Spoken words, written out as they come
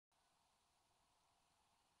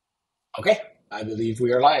Okay, I believe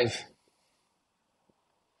we are live.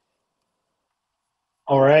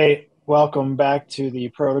 All right, welcome back to the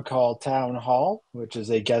Protocol Town Hall, which is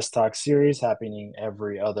a guest talk series happening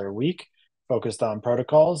every other week, focused on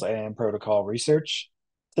protocols and protocol research.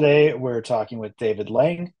 Today, we're talking with David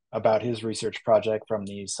Lang about his research project from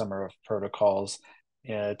the Summer of Protocols,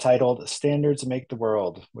 titled Standards Make the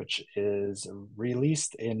World, which is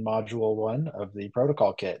released in Module 1 of the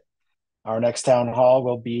Protocol Kit. Our next town hall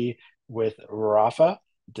will be with Rafa,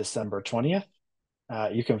 December 20th.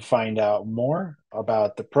 You can find out more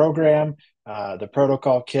about the program, the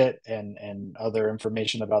protocol kit, and other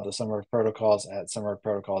information about the Summer of Protocols at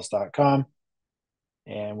summerofprotocols.com.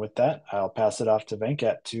 And with that, I'll pass it off to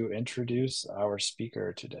Venkat to introduce our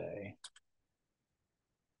speaker today.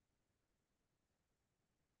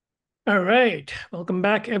 All right, welcome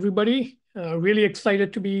back, everybody. Really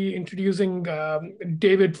excited to be introducing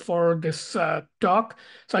David for this talk.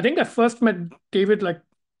 So I think I first met David like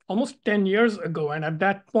almost 10 years ago, and at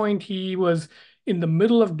that point he was in the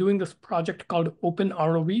middle of doing this project called Open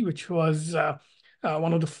ROV, which was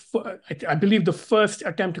one of I believe the first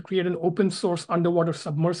attempt to create an open source underwater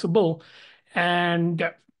submersible, and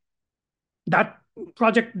that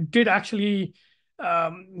project did actually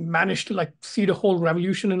manage to like see the whole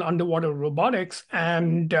revolution in underwater robotics.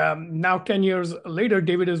 And now 10 years later,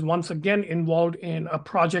 David is once again involved in a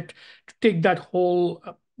project to take that whole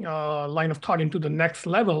line of thought into the next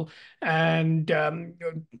level. And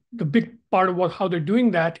the big part of how they're doing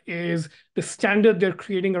that is the standard they're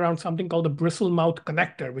creating around something called the Bristlemouth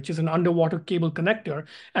connector, which is an underwater cable connector.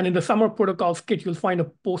 And in the Summer Protocols kit, you'll find a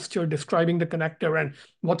poster describing the connector and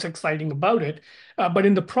what's exciting about it. But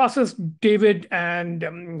in the process, David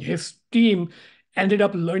and his team ended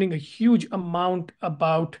up learning a huge amount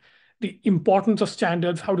about the importance of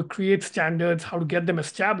standards, how to create standards, how to get them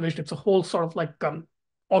established. It's a whole sort of like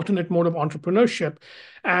alternate mode of entrepreneurship,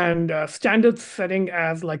 and standard setting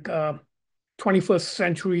as like a 21st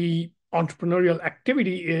century entrepreneurial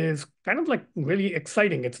activity is kind of like really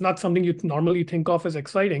exciting. It's not something you normally think of as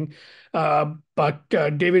exciting, but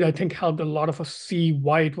David, I think, helped a lot of us see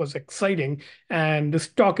why it was exciting. And this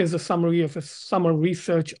talk is a summary of his summer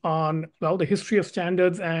research on, well, the history of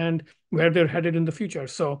standards and where they're headed in the future.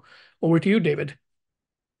 So over to you, David.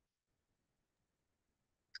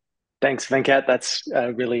 Thanks, Venkat. That's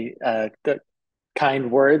really the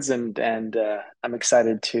kind words, and I'm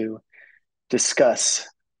excited to discuss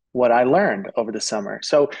what I learned over the summer.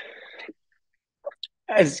 So,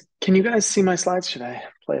 as can you guys see my slides? Should I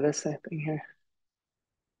play this thing here?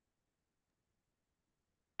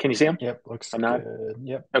 Can you see them? Yep, looks I'm not. good.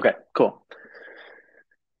 Yep. Okay, cool.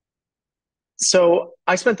 So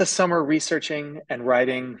I spent the summer researching and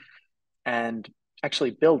writing and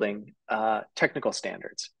actually building technical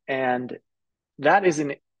standards, and that is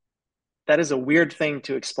an that is a weird thing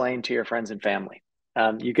to explain to your friends and family.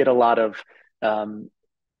 You get a lot of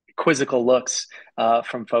quizzical looks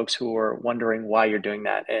from folks who are wondering why you're doing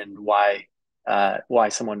that and why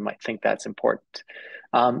someone might think that's important.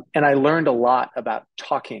 And I learned a lot about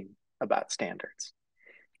talking about standards.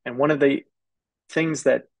 And one of the things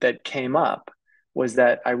that came up was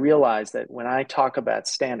that I realized that when I talk about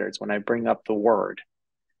standards, when I bring up the word,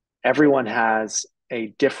 everyone has a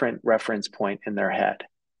different reference point in their head.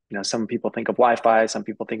 You know, some people think of Wi-Fi, some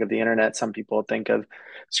people think of the internet, some people think of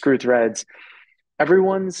screw threads.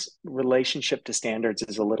 Everyone's relationship to standards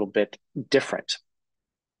is a little bit different.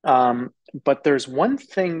 But there's one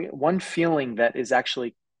thing, one feeling that is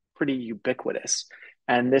actually pretty ubiquitous.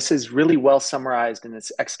 And this is really well summarized in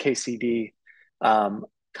this XKCD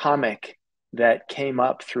comic that came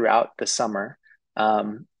up throughout the summer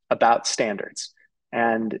about standards.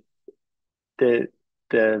 And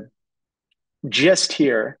the gist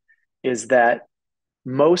here is that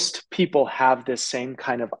most people have this same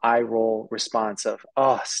kind of eye roll response of,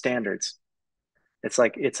 oh, standards. It's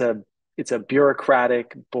like it's a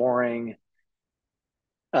bureaucratic, boring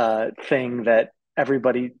thing that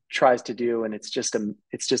everybody tries to do, and it's just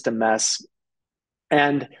a mess.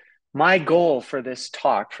 And my goal for this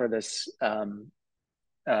talk, for this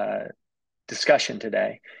uh, discussion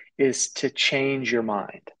today, is to change your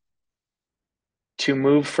mind, to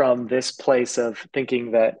move from this place of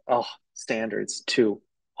thinking that, oh, standards, to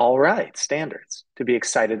all right, standards, to be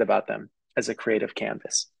excited about them as a creative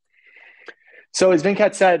canvas. So, as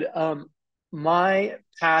Venkat said, my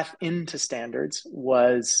path into standards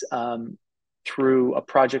was through a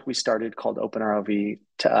project we started called OpenROV.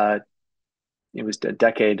 It was a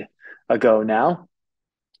decade ago now.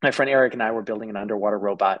 My friend Eric and I were building an underwater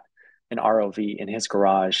robot, an ROV, in his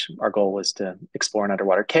garage. Our goal was to explore an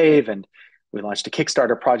underwater cave, and we launched a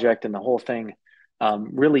Kickstarter project, and the whole thing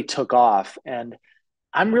really took off. And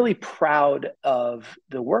I'm really proud of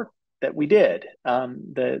the work that we did.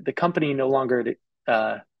 The company no longer,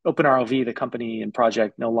 OpenRLV, the company and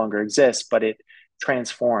project no longer exists, but it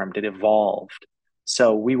transformed, it evolved.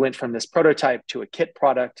 So we went from this prototype to a kit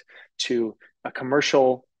product to a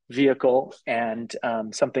commercial vehicle, and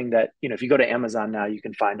something that, if you go to Amazon now, you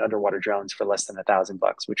can find underwater drones for less than $1,000,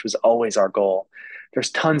 which was always our goal.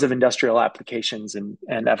 There's tons of industrial applications and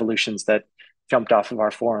evolutions that jumped off of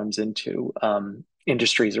our forums into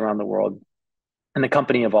industries around the world. And the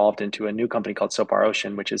company evolved into a new company called SOPAR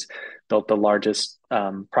Ocean, which has built the largest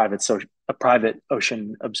private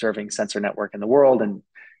ocean observing sensor network in the world, and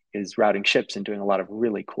is routing ships and doing a lot of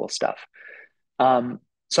really cool stuff.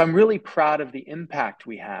 So I'm really proud of the impact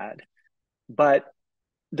we had. But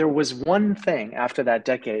there was one thing after that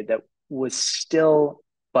decade that was still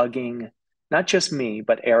bugging not just me,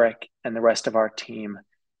 but Eric and the rest of our team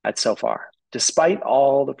at SOFAR. Despite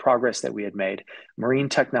all the progress that we had made, marine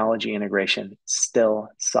technology integration still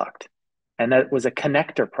sucked. And that was a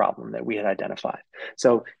connector problem that we had identified.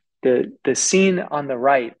 So the scene on the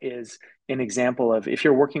right is an example of, if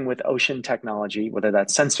you're working with ocean technology, whether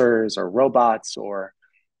that's sensors or robots or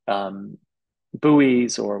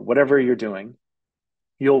buoys or whatever you're doing,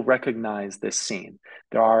 you'll recognize this scene.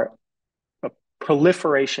 There are a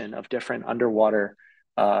proliferation of different underwater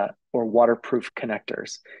or waterproof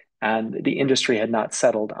connectors. And the industry had not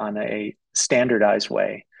settled on a standardized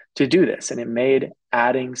way to do this. And it made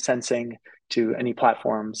adding sensing to any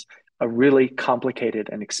platforms a really complicated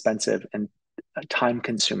and expensive and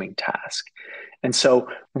time-consuming task. And so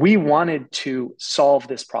we wanted to solve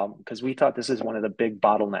this problem because we thought this is one of the big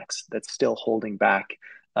bottlenecks that's still holding back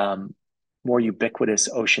more ubiquitous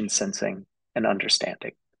ocean sensing and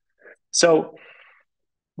understanding. So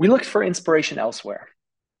we looked for inspiration elsewhere.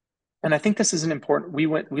 And I think this is an important, we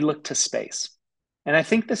looked to space. And I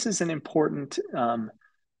think this is an important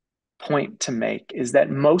point to make, is that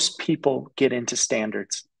most people get into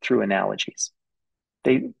standards through analogies.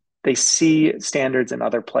 They see standards in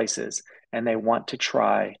other places and they want to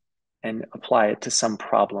try and apply it to some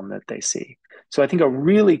problem that they see. So I think a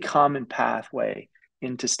really common pathway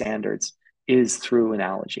into standards is through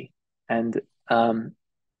analogy. And our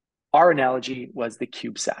analogy was the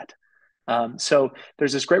CubeSat. So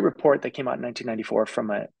there's this great report that came out in 1994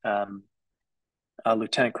 from a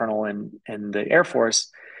lieutenant colonel in the Air Force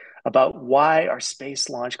about why are space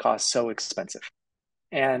launch costs so expensive.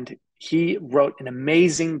 And he wrote an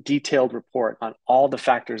amazing detailed report on all the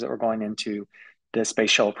factors that were going into the space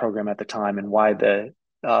shuttle program at the time and why the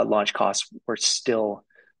launch costs were still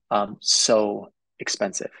so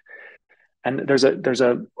expensive. And there's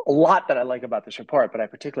a lot that I like about this report, but I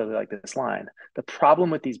particularly like this line. The problem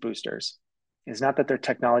with these boosters is not that their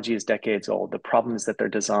technology is decades old. The problem is that their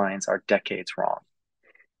designs are decades wrong.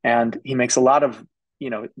 And he makes a lot of,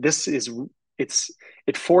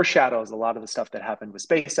 it foreshadows a lot of the stuff that happened with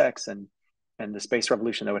SpaceX and the space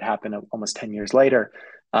revolution that would happen almost 10 years later.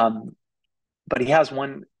 But he has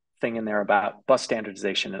one thing in there about bus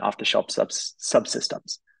standardization and off-the-shelf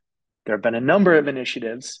subsystems. There have been a number of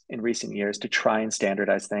initiatives in recent years to try and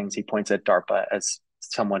standardize things. He points at DARPA as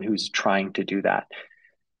someone who's trying to do that.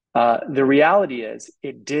 The reality is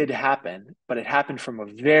it did happen, but it happened from a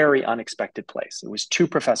very unexpected place. It was two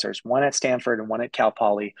professors, one at Stanford and one at Cal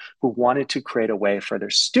Poly, who wanted to create a way for their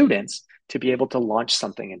students to be able to launch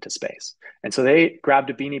something into space. And so they grabbed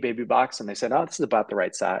a Beanie Baby box and they said, oh, this is about the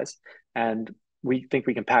right size. And we think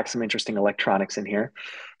we can pack some interesting electronics in here.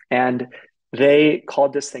 And they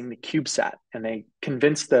called this thing the CubeSat, and they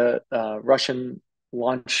convinced the Russian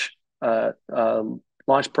launch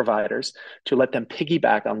providers to let them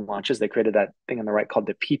piggyback on launches. They created that thing on the right called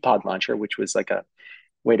the P-Pod launcher, which was like a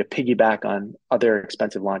way to piggyback on other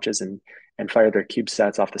expensive launches and fire their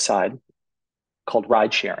CubeSats off the side, called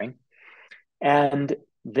ride sharing. And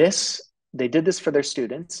they did this for their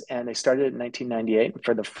students, and they started in 1998.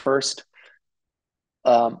 For the first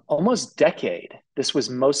almost decade, this was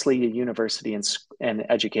mostly a university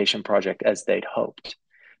and education project as they'd hoped.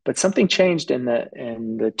 But something changed in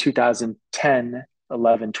the 2010,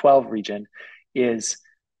 11, 12 region is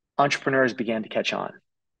entrepreneurs began to catch on.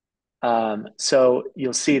 So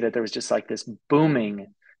you'll see that there was just like this booming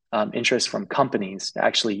interest from companies to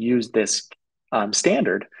actually use this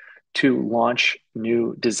standard to launch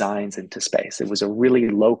new designs into space. It was a really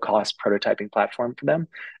low-cost prototyping platform for them,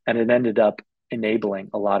 and it ended up enabling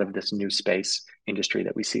a lot of this new space industry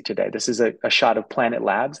that we see today. This is a shot of Planet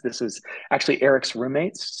Labs. This was actually Eric's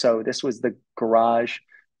roommates. So this was the garage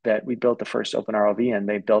that we built the first OpenRLV in.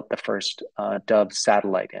 They built the first Dove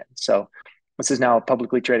satellite in. So This is now a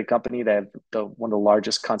publicly traded company. They have one of the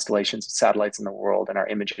largest constellations of satellites in the world and are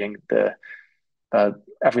imaging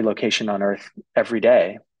every location on Earth every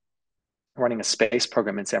day, running a space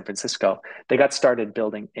program in San Francisco. They got started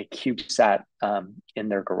building a CubeSat in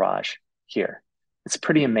their garage here. It's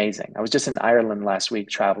pretty amazing. I was just in Ireland last week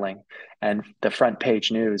traveling, and the front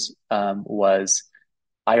page news was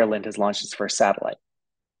Ireland has launched its first satellite,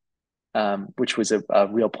 which was a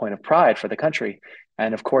real point of pride for the country.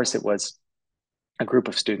 And of course, it was a group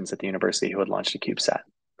of students at the university who had launched a CubeSat.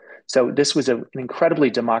 So this was an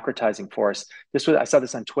incredibly democratizing force. I saw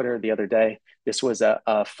this on Twitter the other day. This was a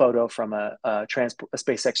photo from a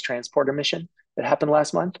SpaceX transporter mission that happened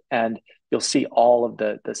last month. And you'll see all of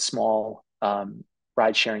the small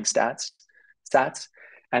ride sharing stats.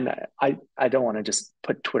 And I don't want to just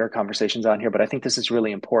put Twitter conversations on here, but I think this is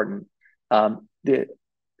really important.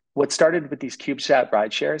 What started with these CubeSat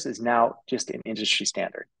ride shares is now just an industry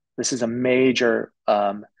standard. This is a major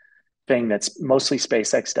thing that's mostly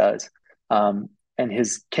SpaceX does, and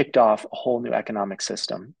has kicked off a whole new economic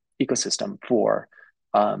ecosystem for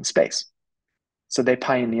space. So they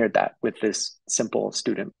pioneered that with this simple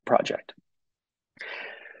student project.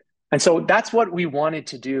 And so that's what we wanted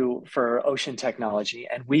to do for ocean technology.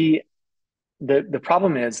 And the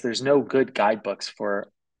problem is there's no good guidebooks for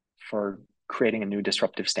creating a new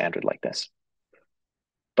disruptive standard like this.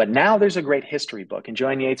 But now there's a great history book, and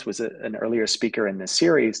Joanne Yates was an earlier speaker in this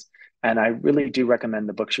series. And I really do recommend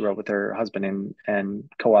the book she wrote with her husband and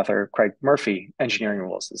co-author Craig Murphy, Engineering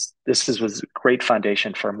Rules. This was a great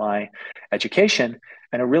foundation for my education.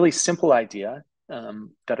 And a really simple idea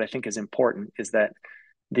that I think is important is that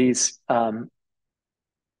these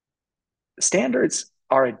standards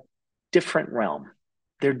are a different realm.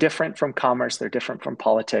 They're different from commerce, they're different from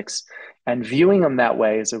politics. And viewing them that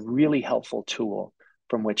way is a really helpful tool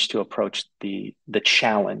from which to approach the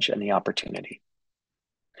challenge and the opportunity.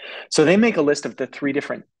 So they make a list of the 3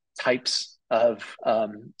 different types of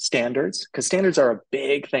standards, because standards are a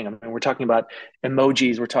big thing. I mean, we're talking about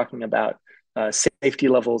emojis, we're talking about safety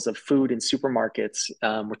levels of food in supermarkets,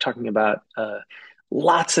 we're talking about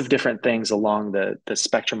lots of different things along the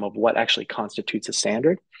spectrum of what actually constitutes a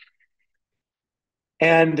standard.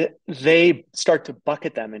 And they start to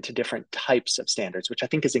bucket them into different types of standards, which I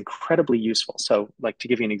think is incredibly useful. So, like, to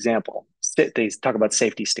give you an example, they talk about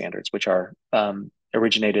safety standards, which are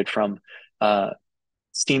originated from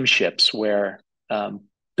steamships, where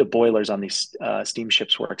the boilers on these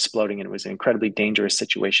steamships were exploding, and it was an incredibly dangerous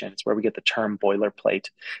situation. It's where we get the term boilerplate,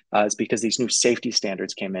 is because these new safety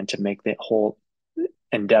standards came in to make the whole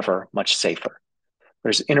endeavor much safer.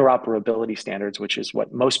 There's interoperability standards, which is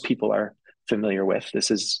what most people are familiar with. This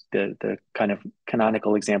is the kind of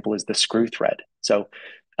canonical example is the screw thread. So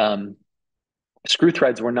screw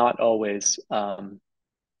threads were not always the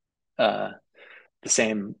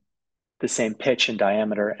same pitch and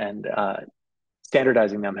diameter, and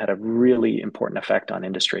standardizing them had a really important effect on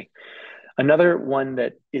industry. Another one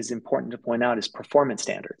that is important to point out is performance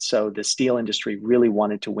standards. So the steel industry really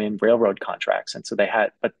wanted to win railroad contracts. And so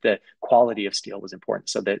but the quality of steel was important.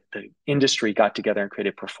 So that the industry got together and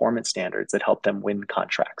created performance standards that helped them win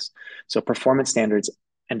contracts. So performance standards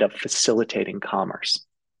end up facilitating commerce.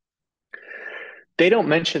 They don't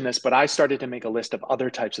mention this, but I started to make a list of other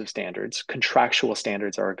types of standards. Contractual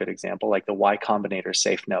standards are a good example, like the Y Combinator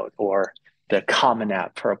safe note or the Common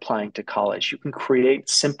App for applying to college. You can create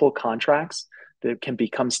simple contracts that can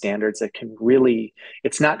become standards that can really,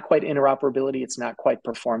 it's not quite interoperability, it's not quite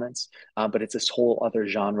performance, but it's this whole other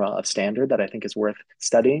genre of standard that I think is worth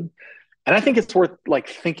studying. And I think it's worth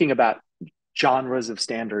thinking about genres of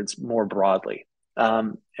standards more broadly.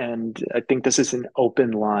 And I think this is an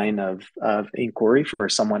open line of inquiry for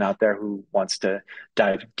someone out there who wants to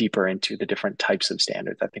dive deeper into the different types of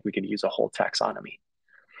standards. I think we could use a whole taxonomy.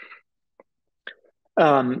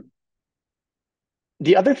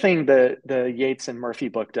 The other thing the Yates and Murphy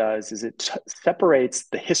book does is it separates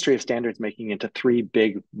the history of standards making into 3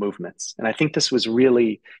 big movements. And I think this was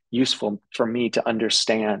really useful for me to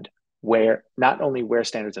understand not only where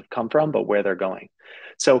standards have come from, but where they're going.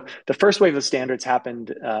 So the first wave of standards happened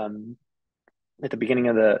at the beginning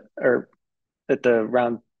of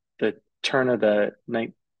around the turn of the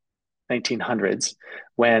 1900s,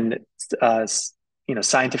 when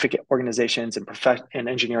scientific organizations and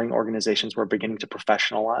engineering organizations were beginning to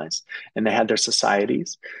professionalize, and they had their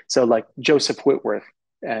societies. So like Joseph Whitworth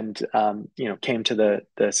came to the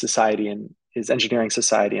society, and his engineering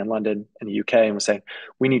society in London in the UK, and was saying,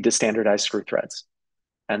 we need to standardize screw threads.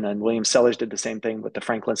 And then William Sellers did the same thing with the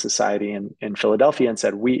Franklin Society in Philadelphia and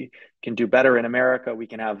said, we can do better in America. We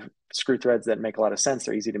can have screw threads that make a lot of sense.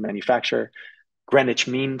 They're easy to manufacture. Greenwich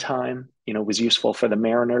Mean Time, was useful for the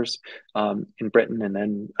mariners in Britain, and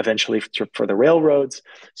then eventually for the railroads.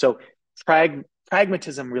 So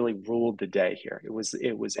pragmatism really ruled the day here. It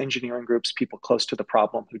was engineering groups, people close to the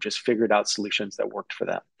problem, who just figured out solutions that worked for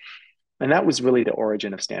them. And that was really the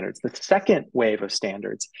origin of standards. The second wave of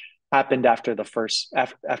standards happened after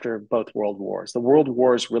both world wars. The world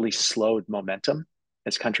wars really slowed momentum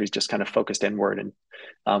as countries just kind of focused inward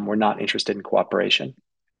and were not interested in cooperation.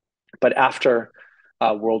 But after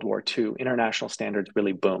World War II, international standards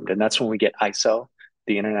really boomed. And that's when we get ISO,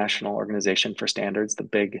 the International Organization for Standards, the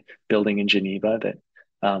big building in Geneva that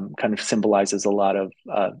kind of symbolizes a lot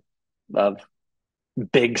of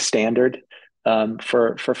big standard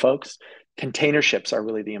for folks. Container ships are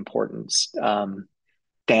really the important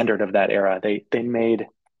standard of that era. They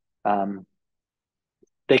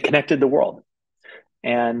connected the world,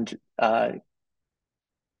 and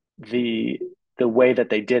the way that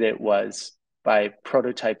they did it was by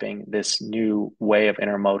prototyping this new way of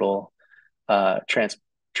intermodal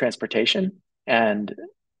transportation, and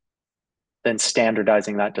then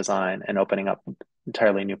standardizing that design and opening up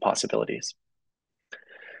entirely new possibilities.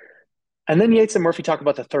 And then Yates and Murphy talk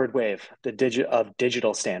about the third wave, of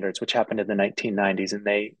digital standards, which happened in the 1990s, and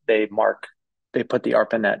they put the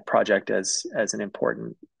ARPANET project as an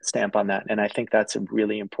important stamp on that. And I think that's a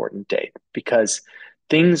really important date, because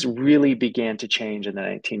things really began to change in the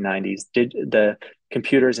 1990s. The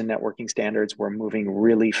computers and networking standards were moving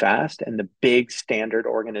really fast, and the big standard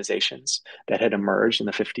organizations that had emerged in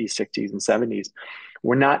the 50s, 60s, and 70s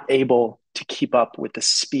were not able to keep up with the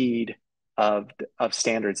speed of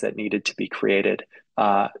standards that needed to be created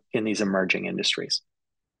in these emerging industries.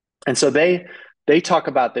 And so they talk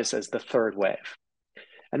about this as the third wave.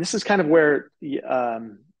 And this is kind of where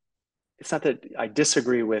it's not that I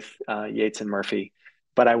disagree with Yates and Murphy,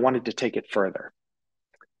 but I wanted to take it further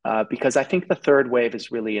because I think the third wave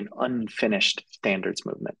is really an unfinished standards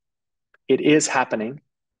movement. It is happening.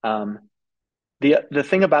 The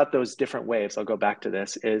thing about those different waves, I'll go back to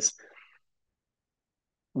this, is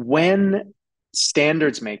when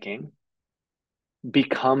standards making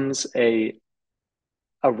becomes a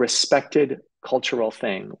respected cultural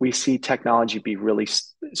thing, we see technology be really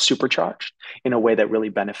supercharged in a way that really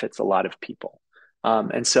benefits a lot of people.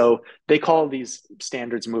 And so they call these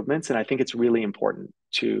standards movements, and I think it's really important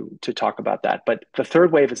to talk about that. But the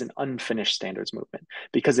third wave is an unfinished standards movement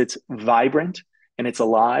because it's vibrant and it's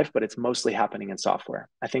alive, but it's mostly happening in software.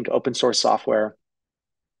 I think open source software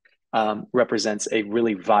represents a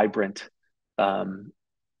really vibrant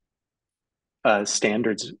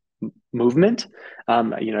standards movement.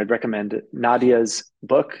 I'd recommend Nadia's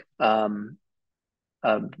book, The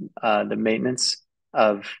Maintenance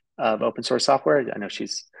of Open Source Software. I don't know if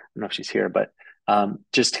she's here, but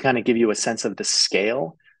just to kind of give you a sense of the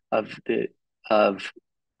scale of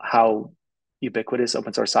how ubiquitous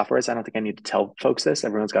open source software is. I don't think I need to tell folks this.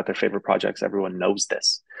 Everyone's got their favorite projects. Everyone knows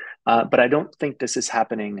this. But I don't think this is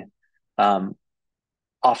happening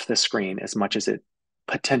off the screen as much as it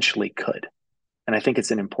potentially could. And I think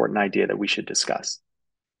it's an important idea that we should discuss.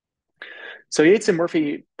 So Yates and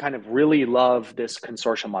Murphy kind of really love this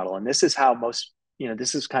consortium model. And this is how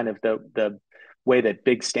this is kind of the way that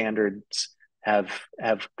big standards have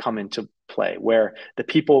come into play, where the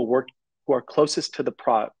people who are closest to the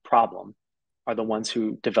problem are the ones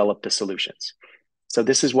who develop the solutions. So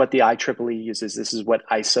this is what the IEEE uses. This is what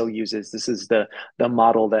ISO uses. This is the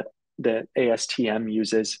model that the ASTM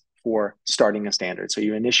uses for starting a standard. So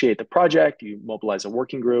you initiate the project, you mobilize a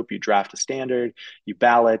working group, you draft a standard, you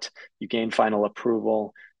ballot, you gain final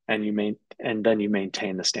approval, and then you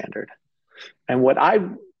maintain the standard. And what I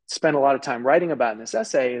spent a lot of time writing about in this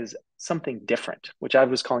essay is something different, which I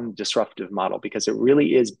was calling the disruptive model, because it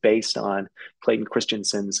really is based on Clayton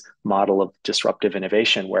Christensen's model of disruptive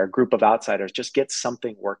innovation, where a group of outsiders just gets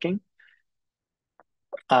something working.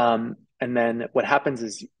 And then what happens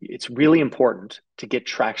is it's really important to get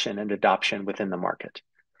traction and adoption within the market.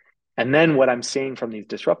 And then what I'm seeing from these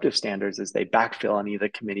disruptive standards is they backfill any of the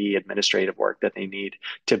committee administrative work that they need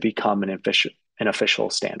to become an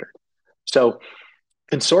official standard. So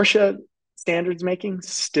consortia standards making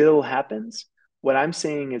still happens. What I'm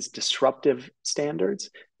seeing is disruptive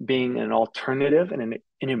standards being an alternative and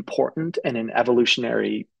an important and an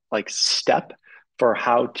evolutionary step for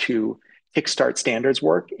how to kickstart standards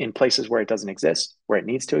work in places where it doesn't exist, where it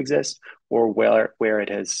needs to exist, or where it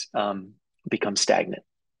has become stagnant.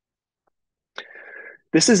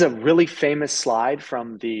 This is a really famous slide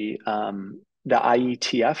from the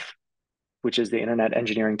IETF, which is the Internet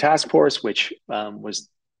Engineering Task Force, which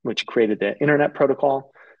created the Internet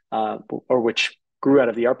Protocol, or which grew out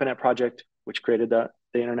of the ARPANET project, which created the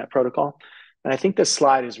Internet Protocol. And I think this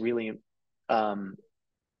slide is really,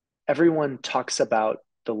 everyone talks about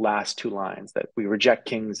the last two lines, that we reject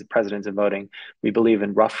kings, presidents, and voting. We believe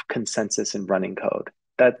in rough consensus and running code.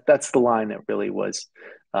 That's the line that really was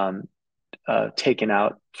taken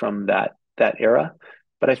out from that era.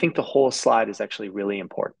 But I think the whole slide is actually really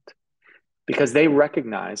important because they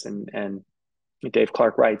recognize, and Dave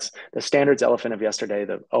Clark writes, the standards elephant of yesterday,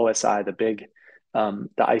 the OSI, the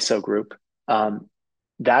ISO group,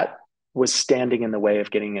 that was standing in the way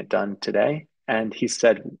of getting it done today. And he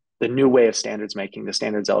said, the new way of standards making, the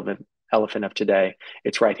standards elephant of today,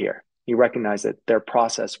 it's right here. He recognized that their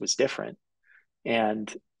process was different.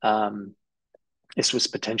 And this was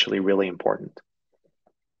potentially really important.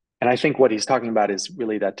 And I think what he's talking about is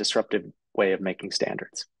really that disruptive way of making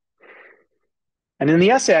standards. And in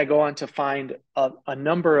the essay, I go on to find a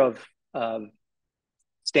number of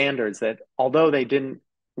standards that, although they didn't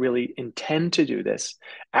really intend to do this,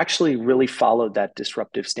 actually really followed that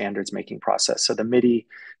disruptive standards making process. So the MIDI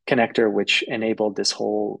connector, which enabled this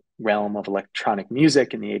whole realm of electronic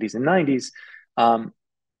music in the 80s and 90s,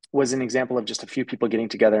 was an example of just a few people getting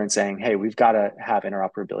together and saying, hey, we've got to have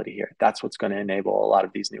interoperability here. That's what's going to enable a lot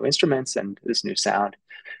of these new instruments and this new sound.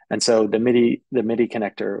 And so the MIDI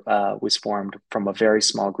connector was formed from a very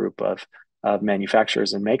small group of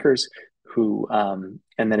manufacturers and makers who, and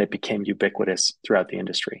then it became ubiquitous throughout the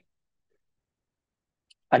industry.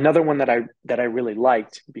 Another one that I really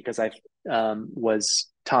liked, because was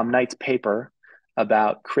Tom Knight's paper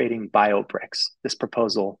about creating biobricks, this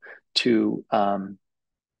proposal to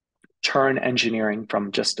turn engineering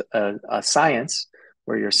from just a science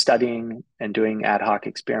where you're studying and doing ad hoc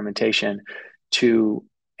experimentation to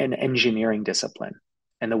an engineering discipline.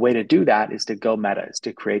 And the way to do that is to go meta, is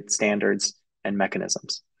to create standards and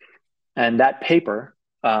mechanisms. And that paper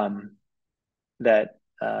that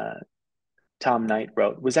Tom Knight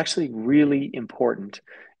wrote was actually really important.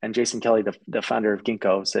 And Jason Kelly, the founder of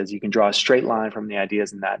Ginkgo, says you can draw a straight line from the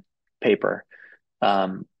ideas in that paper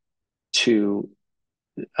to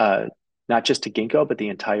not just to Ginkgo, but the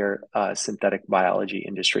entire synthetic biology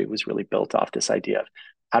industry was really built off this idea of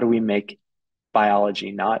how do we make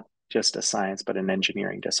biology not just a science, but an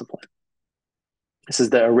engineering discipline. This is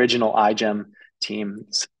the original iGEM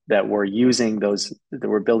teams that were using those, that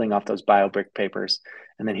were building off those biobrick papers.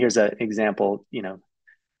 And then here's an example,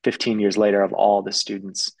 15 years later, of all the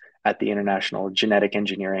students at the International Genetic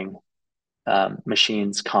Engineering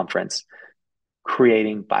Machines Conference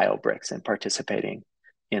creating biobricks and participating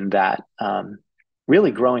in that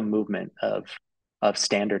really growing movement of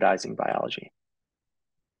standardizing biology.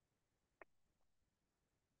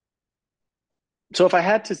 So if I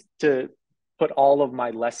had to put all of my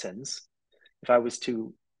lessons, if I was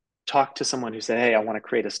to talk to someone who said, hey, I want to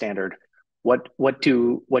create a standard, what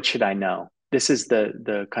should I know? This is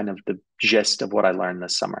the kind of the gist of what I learned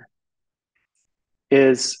this summer,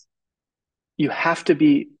 is you have to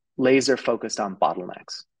be laser focused on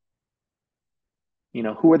bottlenecks.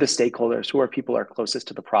 Who are the stakeholders? Who are people are closest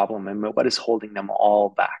to the problem, and what is holding them all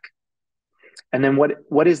back? And then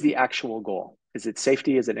what is the actual goal? Is it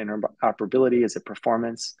safety? Is it interoperability? Is it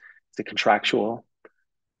performance? Is it contractual?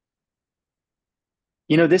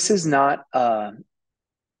 This is not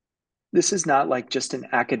like just an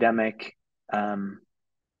academic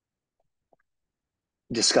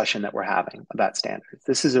discussion that we're having about standards.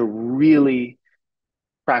 This is a really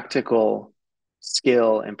practical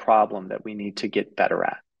skill and problem that we need to get better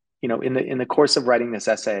at. In the course of writing this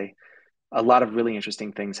essay, a lot of really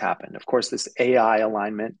interesting things happened. Of course, this AI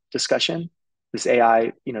alignment discussion, this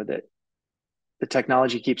AI, the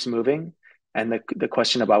technology keeps moving, and the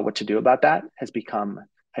question about what to do about that has been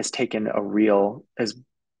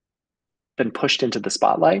pushed into the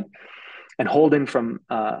spotlight. And Holden from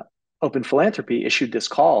Open Philanthropy issued this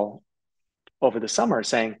call over the summer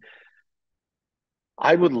saying,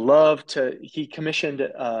 I would love to, he commissioned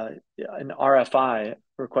an RFI,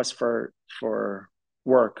 request for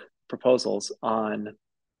work proposals, on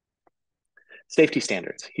safety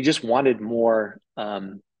standards. He just wanted more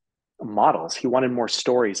models. He wanted more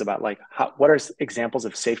stories about what are examples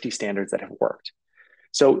of safety standards that have worked.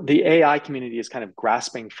 So the AI community is kind of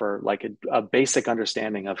grasping for a basic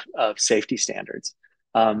understanding of safety standards.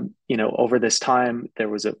 Over this time, there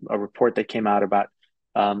was a report that came out about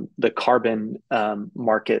the carbon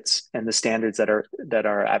markets and the standards that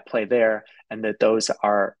are at play there, and that those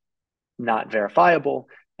are not verifiable,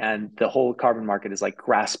 and the whole carbon market is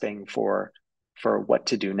grasping for what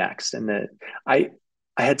to do next. And I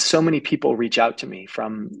had so many people reach out to me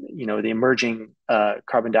from the emerging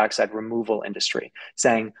carbon dioxide removal industry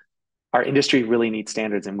saying our industry really needs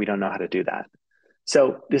standards and we don't know how to do that.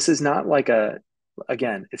 So this is not like a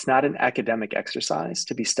again, it's not an academic exercise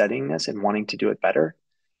to be studying this and wanting to do it better.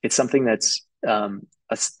 It's something that's a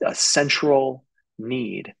central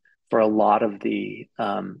need for a lot of the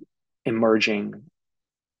emerging,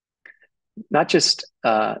 not just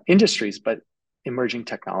industries, but emerging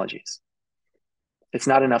technologies. It's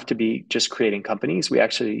not enough to be just creating companies. We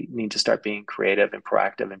actually need to start being creative and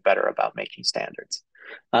proactive and better about making standards.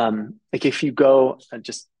 Like if you go and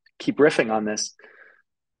just keep riffing on this,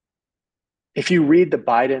 if you read the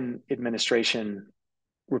Biden administration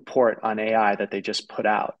report on AI that they just put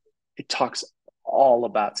out, it talks all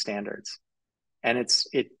about standards. And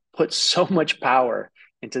it puts so much power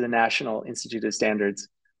into the National Institute of Standards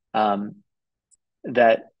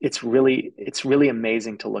that it's really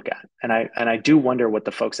amazing to look at. And I do wonder what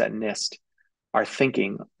the folks at NIST are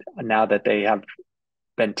thinking now that they have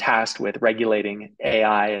been tasked with regulating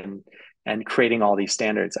AI and creating all these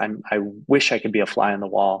standards. I wish I could be a fly on the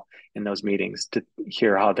wall in those meetings to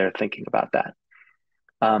hear how they're thinking about that.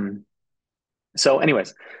 So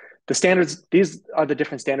anyways, the standards, these are the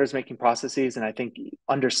different standards making processes. And I think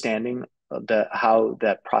understanding how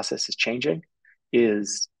that process is changing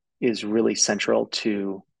is really central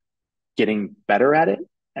to getting better at it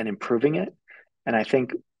and improving it. And I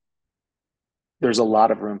think there's a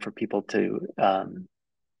lot of room for people to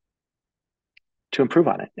improve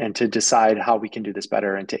on it and to decide how we can do this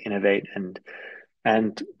better and to innovate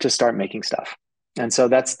and to start making stuff. And so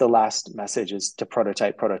that's the last message, is to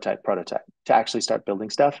prototype, to actually start building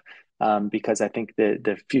stuff, because I think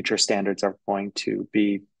the future standards are going to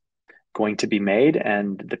be made,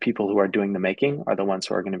 and the people who are doing the making are the ones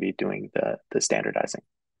who are going to be doing the standardizing.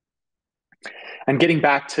 And getting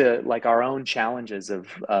back to like our own challenges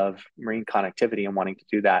of marine connectivity and wanting to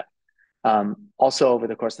do that. Also, over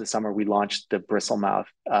the course of the summer, we launched the Bristlemouth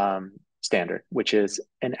standard, which is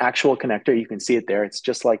an actual connector. You can see it there. It's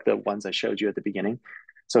just like the ones I showed you at the beginning.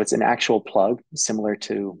 So it's an actual plug, similar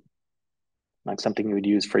to like something you would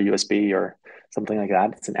use for USB or something like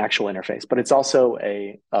that. It's an actual interface, but it's also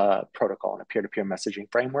a protocol and a peer-to-peer messaging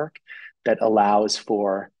framework that allows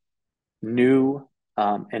for new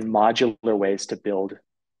and modular ways to build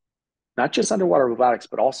not just underwater robotics,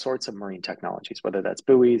 but all sorts of marine technologies, whether that's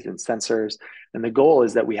buoys and sensors. And the goal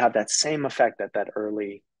is that we have that same effect that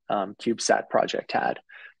early CubeSat project had,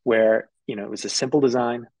 where it was a simple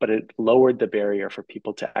design, but it lowered the barrier for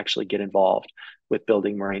people to actually get involved with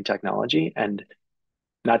building marine technology, and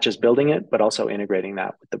not just building it, but also integrating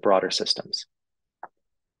that with the broader systems.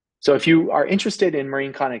 So if you are interested in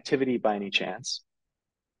marine connectivity by any chance,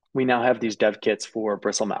 we now have these dev kits for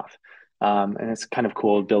Bristlemouth. And it's kind of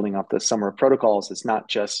cool building up the summer of protocols. These aren't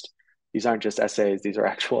just essays. These are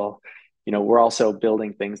actual, we're also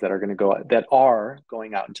building things that are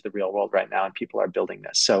going out into the real world right now, and people are building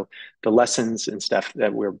this. So the lessons and stuff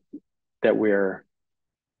that we're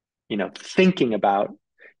thinking about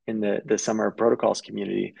in the summer of protocols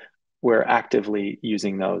community, we're actively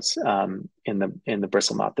using those in the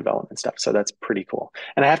Bristlemouth development stuff. So that's pretty cool.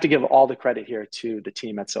 And I have to give all the credit here to the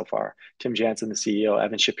team at SOFAR: Tim Jansen, the CEO,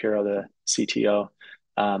 Evan Shapiro, the CTO,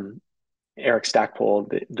 Eric Stackpole.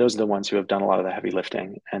 Those are the ones who have done a lot of the heavy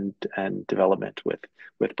lifting and development with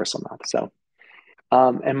Bristlemouth. So,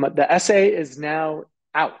 and the essay is now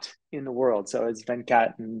out in the world. So as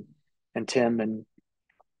Venkat and Tim and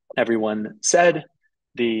everyone said,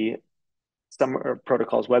 the Summer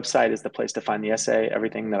Protocols website is the place to find the essay.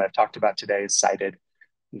 Everything that I've talked about today is cited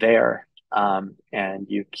there, and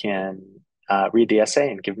you can read the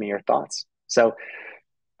essay and give me your thoughts. So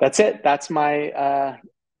that's it. That's my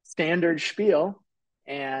standard spiel,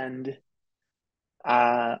 and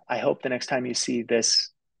I hope the next time you see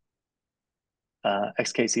this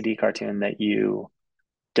XKCD cartoon that you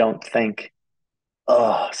don't think,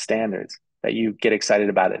 oh, standards, that you get excited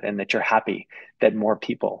about it, and that you're happy that more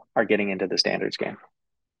people are getting into the standards game.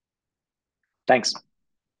 Thanks.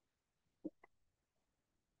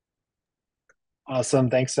 Awesome.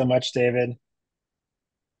 Thanks so much, David.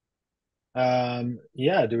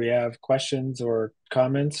 Yeah, do we have questions or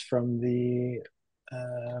comments from the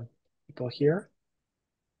people here?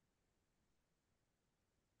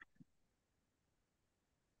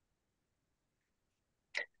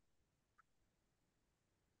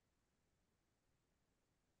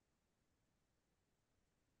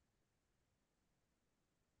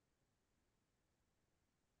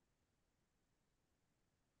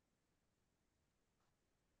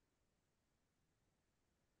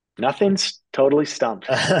 Nothing's totally stumped.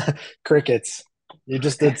 Crickets. You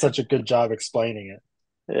just did such a good job explaining it.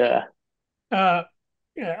 Yeah.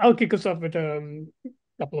 Yeah, I'll kick us off with a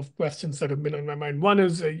couple of questions that have been on my mind. One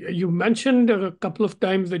is, you mentioned a couple of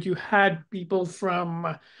times that you had people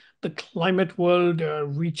from the climate world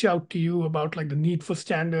reach out to you about like the need for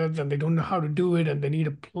standards and they don't know how to do it and they need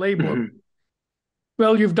a playbook. Mhm.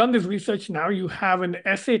 Well, you've done this research now, you have an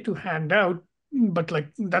essay to hand out, but like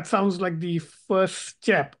that sounds like the first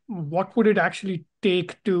step. What would it actually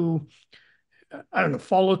take to, I don't know,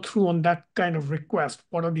 follow through on that kind of request?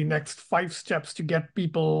 What are the next 5 steps to get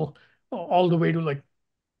people all the way to like,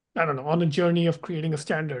 I don't know, on a journey of creating a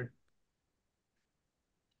standard?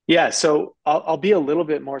 Yeah, so I'll be a little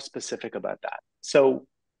bit more specific about that. So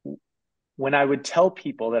when I would tell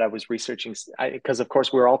people that I was researching, because of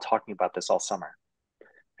course we were all talking about this all summer,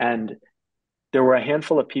 and there were a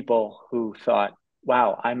handful of people who thought,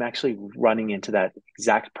 wow, I'm actually running into that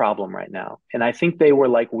exact problem right now. And I think they were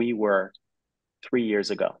like we were 3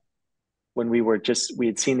 years ago when we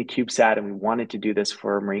had seen the CubeSat and we wanted to do this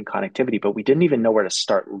for marine connectivity, but we didn't even know where to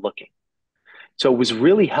start looking. So it was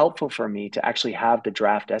really helpful for me to actually have the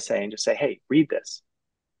draft essay and just say, hey, read this.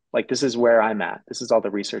 Like, this is where I'm at. This is all the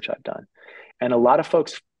research I've done. And a lot of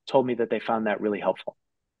folks told me that they found that really helpful.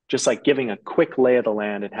 Just like giving a quick lay of the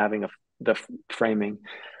land and having the framing.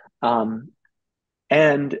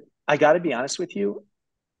 And I got to be honest with you,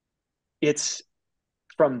 it's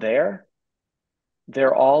from there,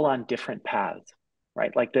 they're all on different paths,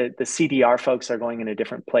 right? Like the CDR folks are going in a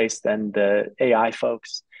different place than the AI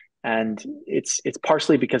folks. And it's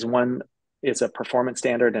partially because one is a performance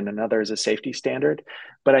standard and another is a safety standard.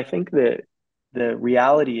 But I think that the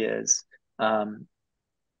reality is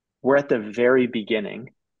we're at the very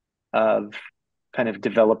beginning of kind of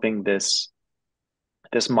developing this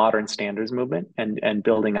modern standards movement and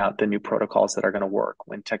building out the new protocols that are going to work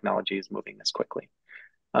when technology is moving this quickly.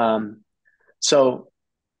 So,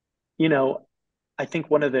 you know, I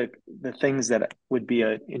think one of the things that would be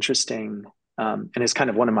an interesting and is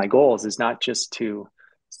kind of one of my goals is not just to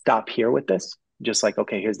stop here with this, just like,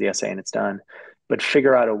 okay, here's the essay and it's done, but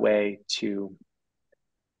figure out a way to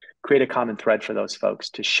create a common thread for those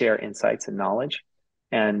folks to share insights and knowledge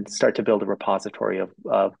and start to build a repository of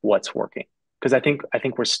what's working. Because I think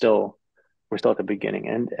we're still at the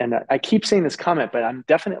beginning. And I keep saying this comment, but I'm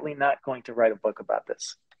definitely not going to write a book about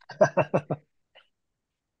this.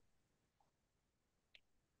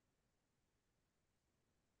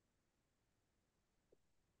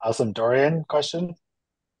 Awesome. Dorian, question?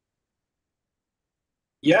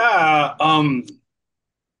 Yeah,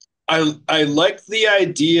 I like the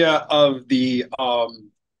idea of the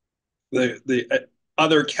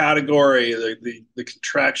other category, the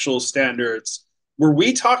contractual standards. Were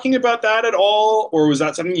we talking about that at all, or was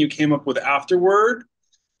that something you came up with afterward?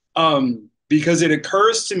 Because it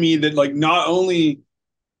occurs to me that like not only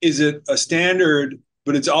is it a standard,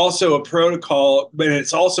 but it's also a protocol, but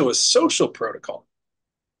it's also a social protocol.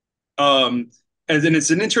 And then it's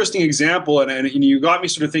an interesting example, and you got me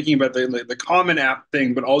sort of thinking about the Common App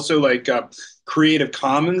thing, but also like Creative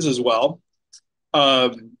Commons as well.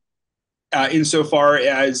 Insofar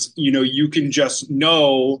as you can just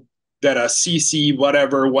know that a CC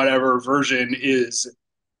whatever version is,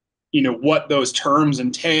 what those terms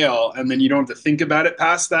entail, and then you don't have to think about it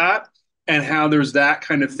past that, and how there's that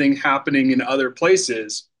kind of thing happening in other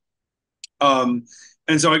places. And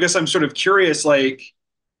so I guess I'm sort of curious, like,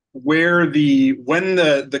 when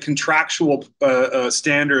the contractual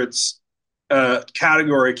standards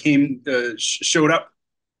category showed up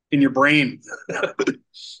in your brain.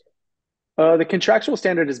 The contractual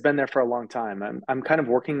standard has been there for a long time. I'm kind of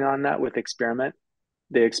working on that with the Experiment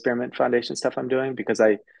Foundation stuff I'm doing, because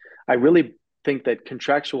I really think that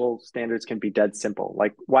contractual standards can be dead simple.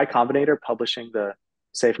 Like Y Combinator publishing the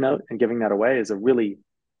safe note and giving that away is a really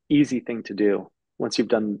easy thing to do once you've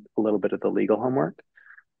done a little bit of the legal homework.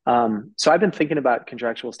 So I've been thinking about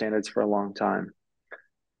contractual standards for a long time.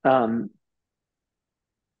 I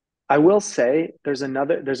will say there's a,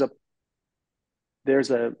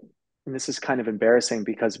 and this is kind of embarrassing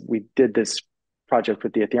because we did this project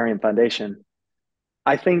with the Ethereum Foundation.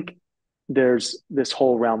 I think there's this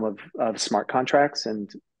whole realm of smart contracts,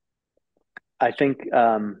 and I think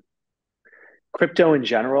crypto in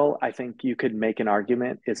general, I think you could make an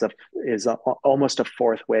argument is almost a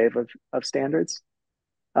fourth wave of standards.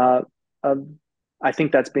 I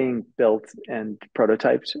think that's being built and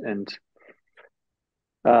prototyped and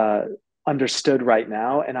understood right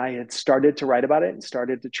now. And I had started to write about it and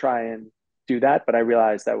started to try and do that, but I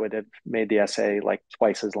realized that would have made the essay like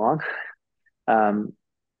twice as long. And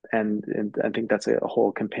I think that's a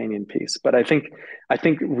whole companion piece. But I think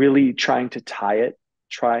really trying to tie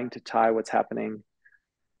what's happening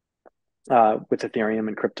with Ethereum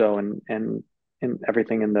and crypto and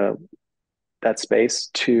everything in that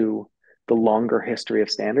space to the longer history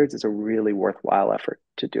of standards is a really worthwhile effort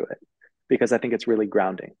to do it, because I think it's really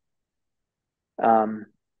grounding.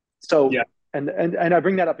 So Yeah. and I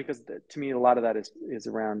bring that up because to me a lot of that is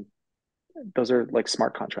around, those are like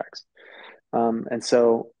smart contracts. And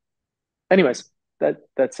so anyways,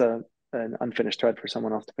 that's an unfinished thread for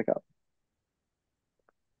someone else to pick up.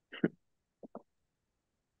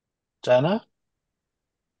 Jenna?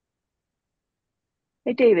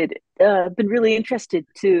 Hey, David. I've been really interested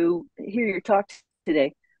to hear your talk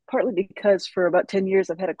today, partly because for about 10 years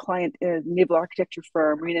I've had a client in naval architecture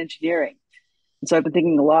for marine engineering. And so I've been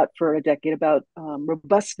thinking a lot for a decade about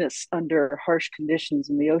robustness under harsh conditions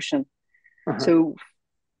in the ocean. So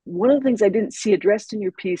one of the things I didn't see addressed in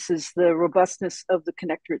your piece is the robustness of the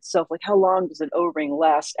connector itself. Like, how long does an O-ring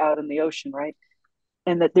last out in the ocean, right?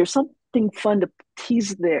 And that there's something fun to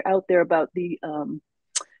tease out there about the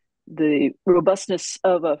robustness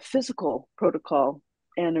of a physical protocol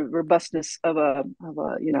and a robustness of a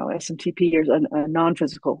SMTP or a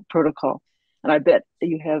non-physical protocol. And I bet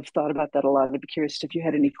you have thought about that a lot. I'd be curious if you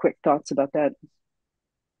had any quick thoughts about that.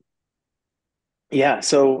 Yeah.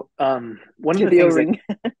 So one of the things O-ring.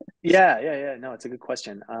 Yeah. No, it's a good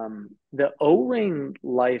question. The O-ring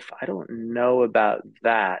life, I don't know about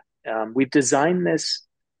that. We've designed this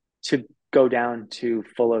to go down to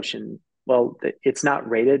full ocean. Well, it's not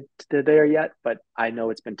rated to there yet, but I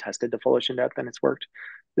know it's been tested to full ocean depth and it's worked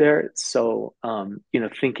there. So,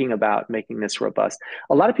 thinking about making this robust.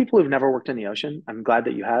 A lot of people who've never worked in the ocean, I'm glad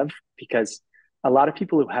that you have, because a lot of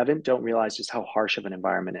people who haven't don't realize just how harsh of an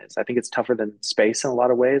environment is. I think it's tougher than space in a lot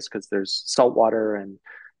of ways because there's salt water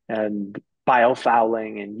and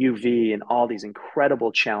biofouling and UV and all these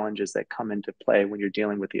incredible challenges that come into play when you're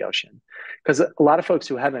dealing with the ocean. Because a lot of folks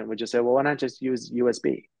who haven't would just say, well, why not just use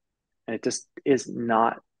USB? And it just is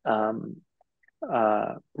not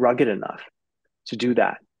rugged enough to do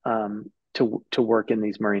that, to work in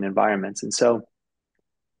these marine environments. And so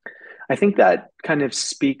I think that kind of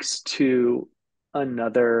speaks to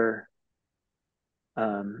another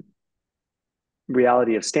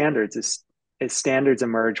reality of standards is standards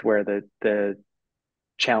emerge where the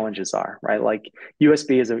challenges are, right? Like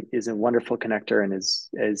USB is a wonderful connector and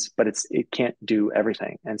but it can't do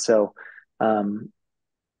everything. And so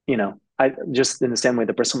I just, in the same way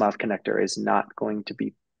the Bristlemouth connector is not going to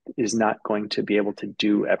be able to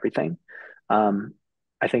do everything.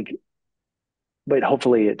 I think, but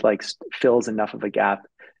hopefully it like fills enough of a gap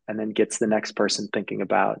and then gets the next person thinking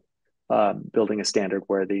about building a standard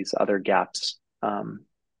where these other gaps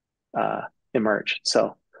emerge.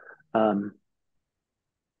 So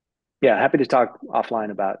happy to talk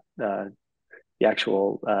offline about the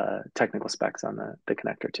actual technical specs on the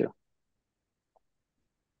connector too.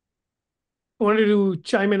 I wanted to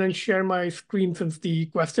chime in and share my screen since the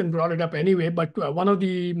question brought it up anyway, but one of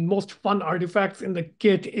the most fun artifacts in the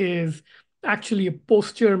kit is actually a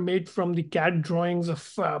poster made from the CAD drawings of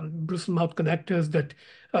Bristlemouth connectors that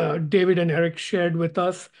David and Eric shared with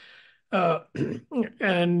us.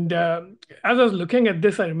 And as I was looking at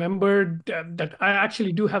this, I remembered that I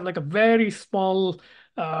actually do have like a very small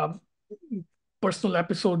personal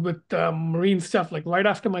episode with marine stuff. Like right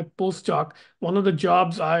after my postdoc, one of the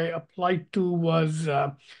jobs I applied to was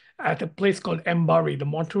at a place called Mbari, the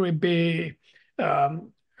Monterey Bay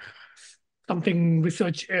something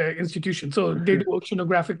research institution. So they do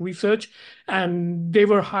oceanographic research, and they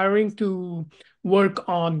were hiring to work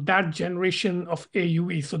on that generation of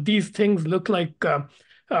AUV. So these things look like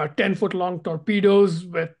 10-foot long torpedoes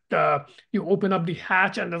with you open up the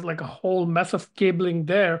hatch and there's like a whole mess of cabling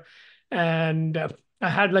there. And I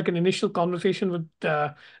had like an initial conversation with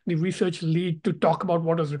the research lead to talk about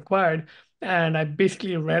what was required. And I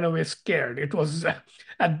basically ran away scared. It was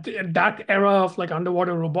at that era of like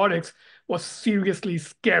underwater robotics was seriously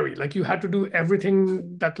scary. Like you had to do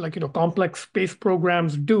everything that like, complex space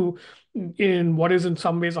programs do in what is in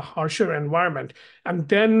some ways a harsher environment. And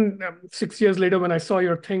then 6 years later, when I saw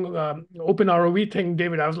your thing, open ROV thing,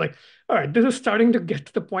 David, I was like, all right, this is starting to get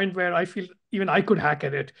to the point where I feel even I could hack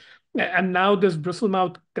at it. And now this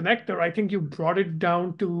Bristlemouth connector, I think you brought it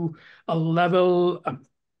down to a level,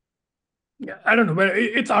 I don't know, but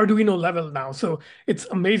it's Arduino level now. So it's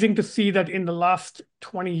amazing to see that in the last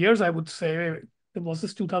 20 years, I would say, was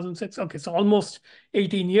this 2006? Okay, so almost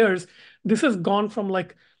 18 years, this has gone from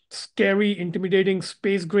like scary, intimidating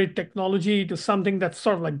space grade technology to something that's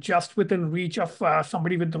sort of like just within reach of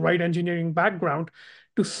somebody with the right engineering background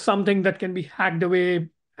to something that can be hacked away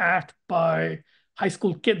at by high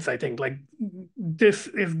school kids. I think like this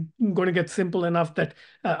is going to get simple enough that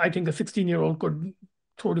I think a 16-year-old could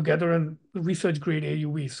throw together a research grade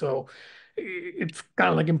AUV. So it's kind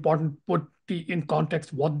of like important to put in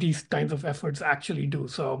context what these kinds of efforts actually do.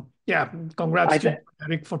 So yeah, congrats to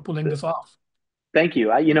Eric for pulling this off. Thank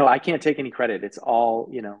you. I can't take any credit. It's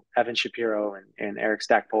all, Evan Shapiro and Eric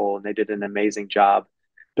Stackpole, and they did an amazing job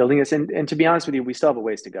building this. And to be honest with you, we still have a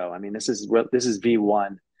ways to go. I mean, this is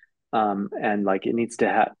V1, and like it needs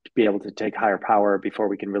to be able to take higher power before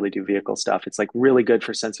we can really do vehicle stuff. It's like really good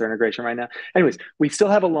for sensor integration right now. Anyways, we still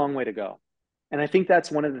have a long way to go. And I think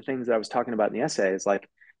that's one of the things that I was talking about in the essay is like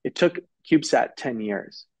it took CubeSat 10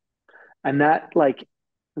 years. And that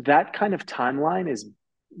kind of timeline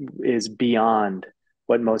is beyond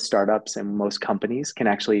what most startups and most companies can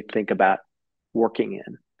actually think about working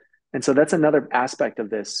in. And so that's another aspect of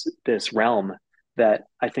this realm that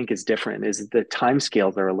I think is different, is the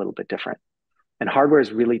timescales are a little bit different. And hardware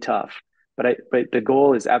is really tough. But the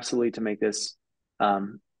goal is absolutely to make this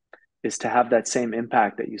is to have that same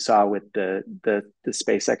impact that you saw with the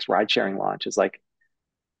SpaceX ride sharing launch. Is like,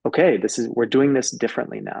 okay, we're doing this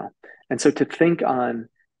differently now. And so to think on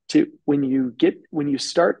when you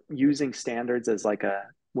start using standards as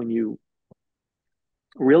when you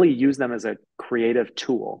really use them as a creative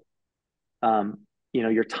tool,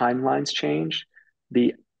 your timelines change,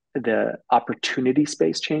 the opportunity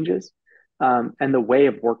space changes, and the way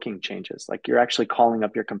of working changes. Like you're actually calling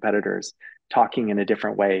up your competitors, talking in a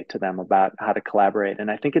different way to them about how to collaborate.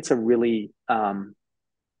 And I think it's a really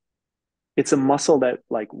it's a muscle that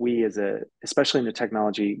like we especially in the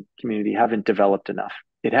technology community haven't developed enough.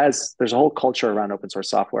 There's a whole culture around open source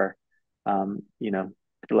software.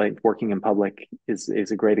 Like working in public is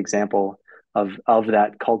a great example of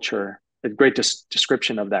that culture, a great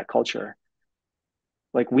description of that culture.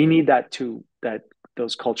 Like we need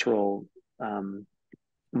those cultural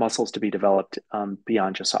muscles to be developed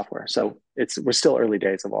beyond just software. So we're still early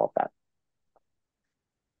days of all of that.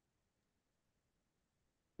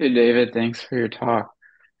 Hey David, thanks for your talk.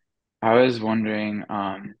 I was wondering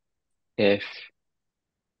if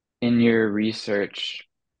in your research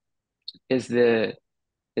is the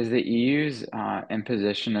EU's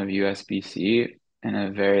imposition of USB-C in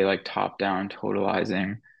a very like top-down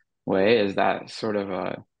totalizing way, is that sort of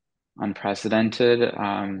a unprecedented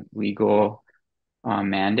legal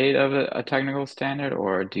mandate of a technical standard,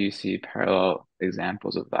 or do you see parallel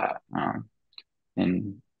examples of that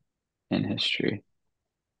in history?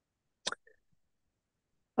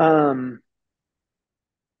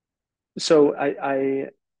 So I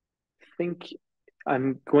think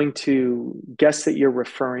I'm going to guess that you're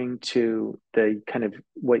referring to the kind of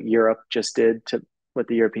what Europe just did to what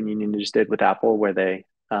the European Union just did with Apple, where they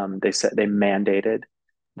said they mandated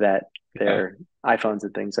that their iPhones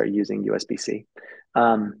and things are using USB-C.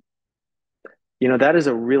 That is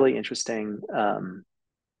a really interesting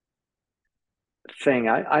thing.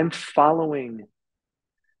 I'm following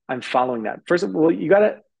that. First of all,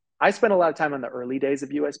 I spent a lot of time on the early days of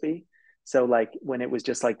USB. So like when it was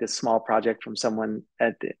just like this small project from someone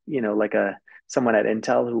at someone at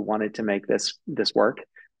Intel who wanted to make this work.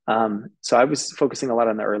 So I was focusing a lot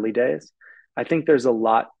on the early days. I think there's a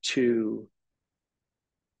lot to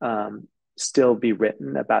still be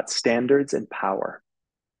written about standards and power.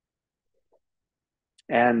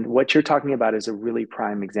 And what you're talking about is a really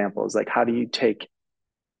prime example. Is like how do you take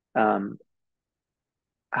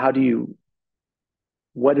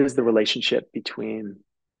what is the relationship between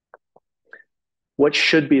what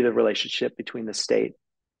should be the relationship between the state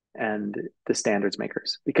and the standards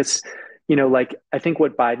makers? Because, I think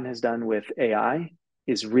what Biden has done with AI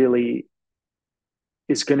is going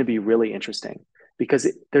to be really interesting, because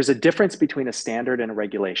there's a difference between a standard and a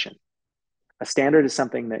regulation. A standard is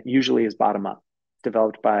something that usually is bottom up,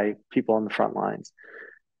 developed by people on the front lines.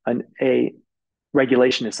 A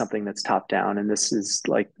regulation is something that's top down. And this is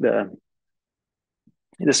like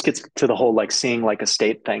this gets to the whole like seeing like a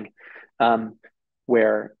state thing,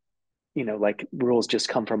 where like rules just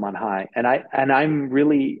come from on high. And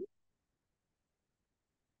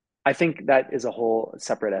I think that is a whole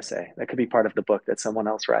separate essay that could be part of the book that someone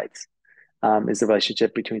else writes, is the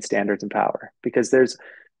relationship between standards and power. Because there's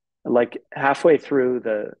like halfway through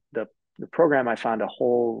the program, I found a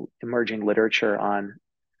whole emerging literature on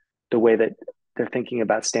the way that they're thinking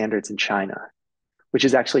about standards in China, which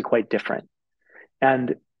is actually quite different.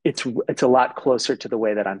 And it's a lot closer to the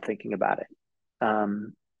way that I'm thinking about it,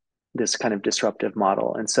 this kind of disruptive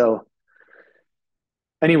model. And so,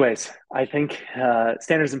 anyways, I think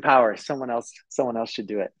standards and power, someone else should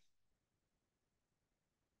do it.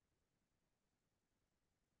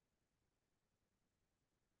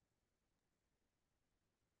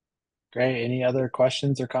 Great. Any other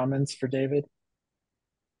questions or comments for David?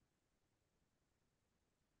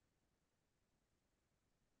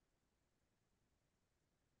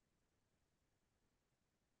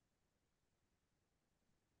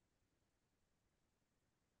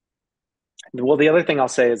 I Well, the other thing I'll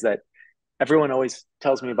say is that everyone always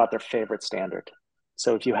tells me about their favorite standard.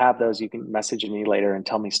 So if you have those, you can message me later and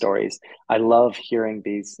tell me stories. I love hearing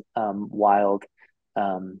these wild,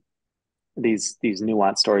 these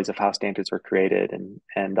nuanced stories of how standards were created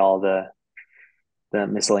and all the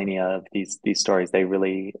miscellanea of these stories. They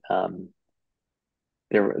really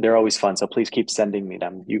they're always fun. So please keep sending me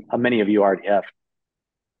them. Many of you already have.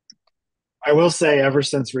 I will say, ever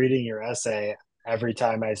since reading your essay, every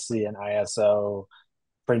time I see an ISO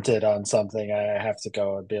printed on something, I have to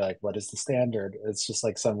go and be like, what is the standard? It's just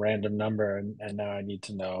like some random number. And now I need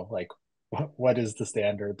to know, like, what is the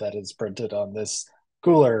standard that is printed on this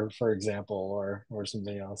cooler, for example, or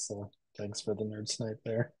something else. So thanks for the nerd snipe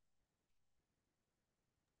there.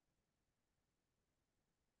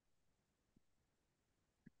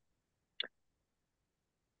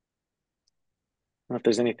 I don't know if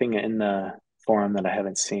there's anything in the forum that I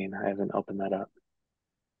haven't seen. I haven't opened that up.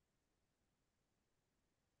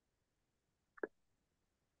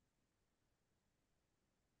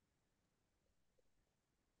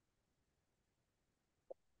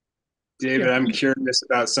 David, I'm curious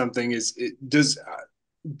about something. Does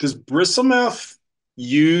Bristlemouth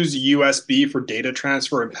use USB for data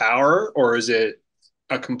transfer and power, or is it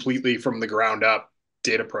a completely from the ground up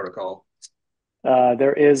data protocol?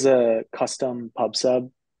 There is a custom pub sub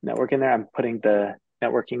network in there. I'm putting the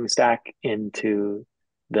networking stack into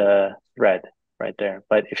the thread right there.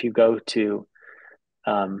 But if you go to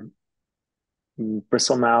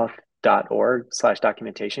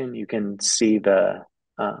bristlemouth.org/documentation, you can see the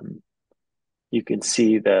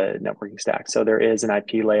networking stack. So there is an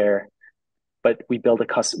IP layer, but we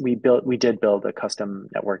did build a custom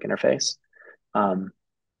network interface.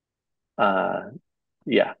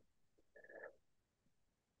 Yeah.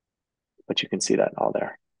 But you can see that all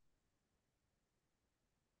there.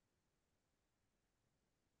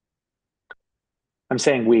 I'm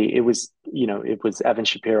saying it was Evan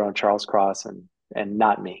Shapiro and Charles Cross and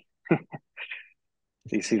not me.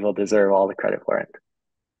 These people deserve all the credit for it.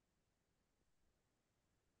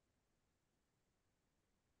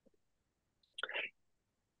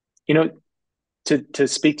 To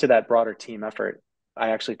speak to that broader team effort,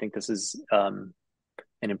 I actually think this is an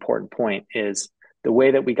important point, is the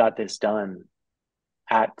way that we got this done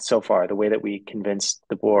so far, the way that we convinced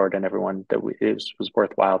the board and everyone that it was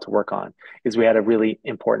worthwhile to work on, is we had a really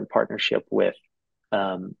important partnership with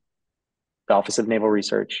the Office of Naval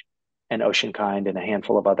Research and Oceankind and a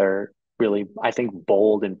handful of other really, I think,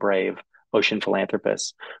 bold and brave ocean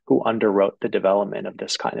philanthropists who underwrote the development of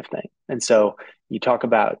this kind of thing. And so you talk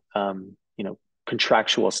about,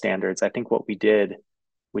 contractual standards. I think what we did,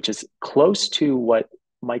 which is close to what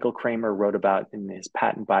Michael Kramer wrote about in his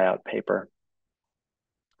patent buyout paper,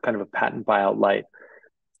 kind of a patent buyout light.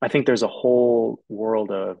 I think there's a whole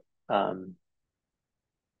world of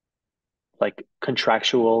like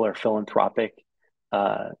contractual or philanthropic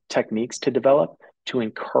techniques to develop to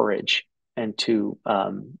encourage and to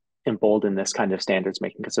embolden this kind of standards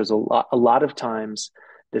making, because there's a lot of times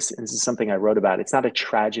this is something I wrote about. It's not a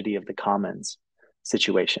tragedy of the commons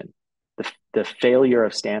situation. The failure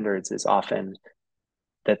of standards is often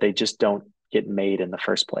that they just don't get made in the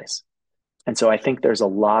first place. And so I think there's a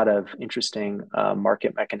lot of interesting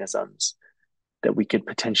market mechanisms that we could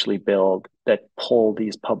potentially build that pull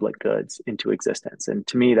these public goods into existence. And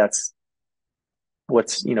to me, that's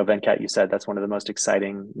what's, Venkat, you said, that's one of the most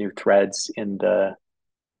exciting new threads in the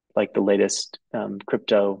latest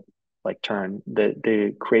crypto turn,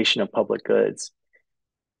 the creation of public goods.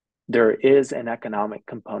 There is an economic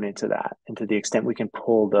component to that. And to the extent we can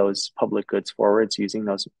pull those public goods forwards using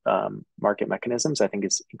those market mechanisms, I think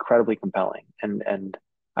is incredibly compelling. And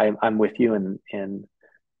I'm with you in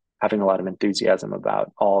having a lot of enthusiasm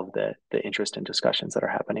about all of the interest and discussions that are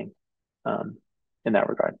happening in that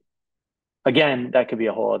regard. Again, that could be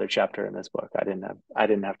a whole other chapter in this book. I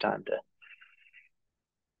didn't have time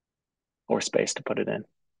or space to put it in.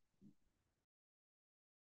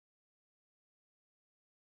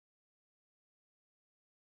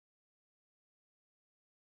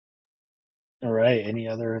 All right. Any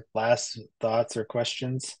other last thoughts or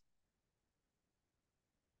questions?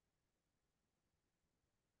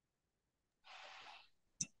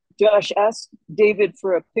 Josh, ask David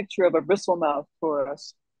for a picture of a bristlemouth for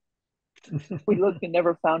us. We looked and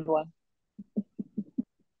never found one.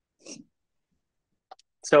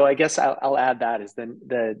 So I guess I'll add that is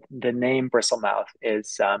the name bristlemouth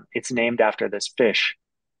is it's named after this fish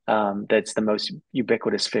that's the most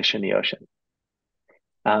ubiquitous fish in the ocean.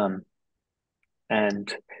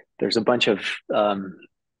 And there's a bunch of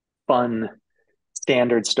fun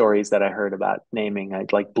standard stories that I heard about naming.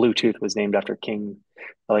 Like Bluetooth was named after a king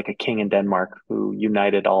in Denmark who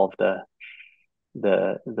united all of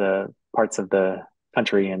the parts of the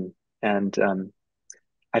country, and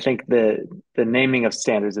I think the naming of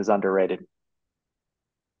standards is underrated.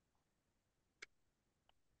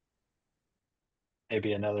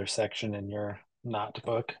 Maybe another section in your not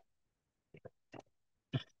book.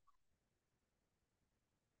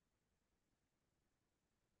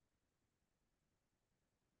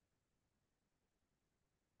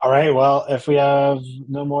 All right. Well, if we have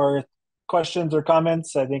no more questions or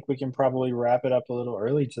comments, I think we can probably wrap it up a little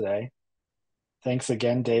early today. Thanks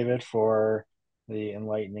again, David, for the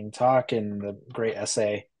enlightening talk and the great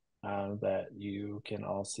essay that you can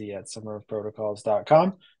all see at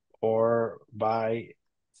summerofprotocols.com or by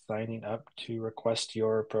signing up to request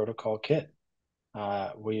your protocol kit.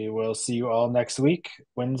 We will see you all next week,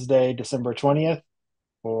 Wednesday, December 20th,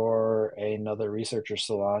 for another researcher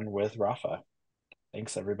salon with Rafa.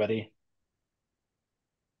 Thanks, everybody.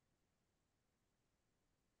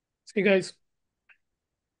 See you guys.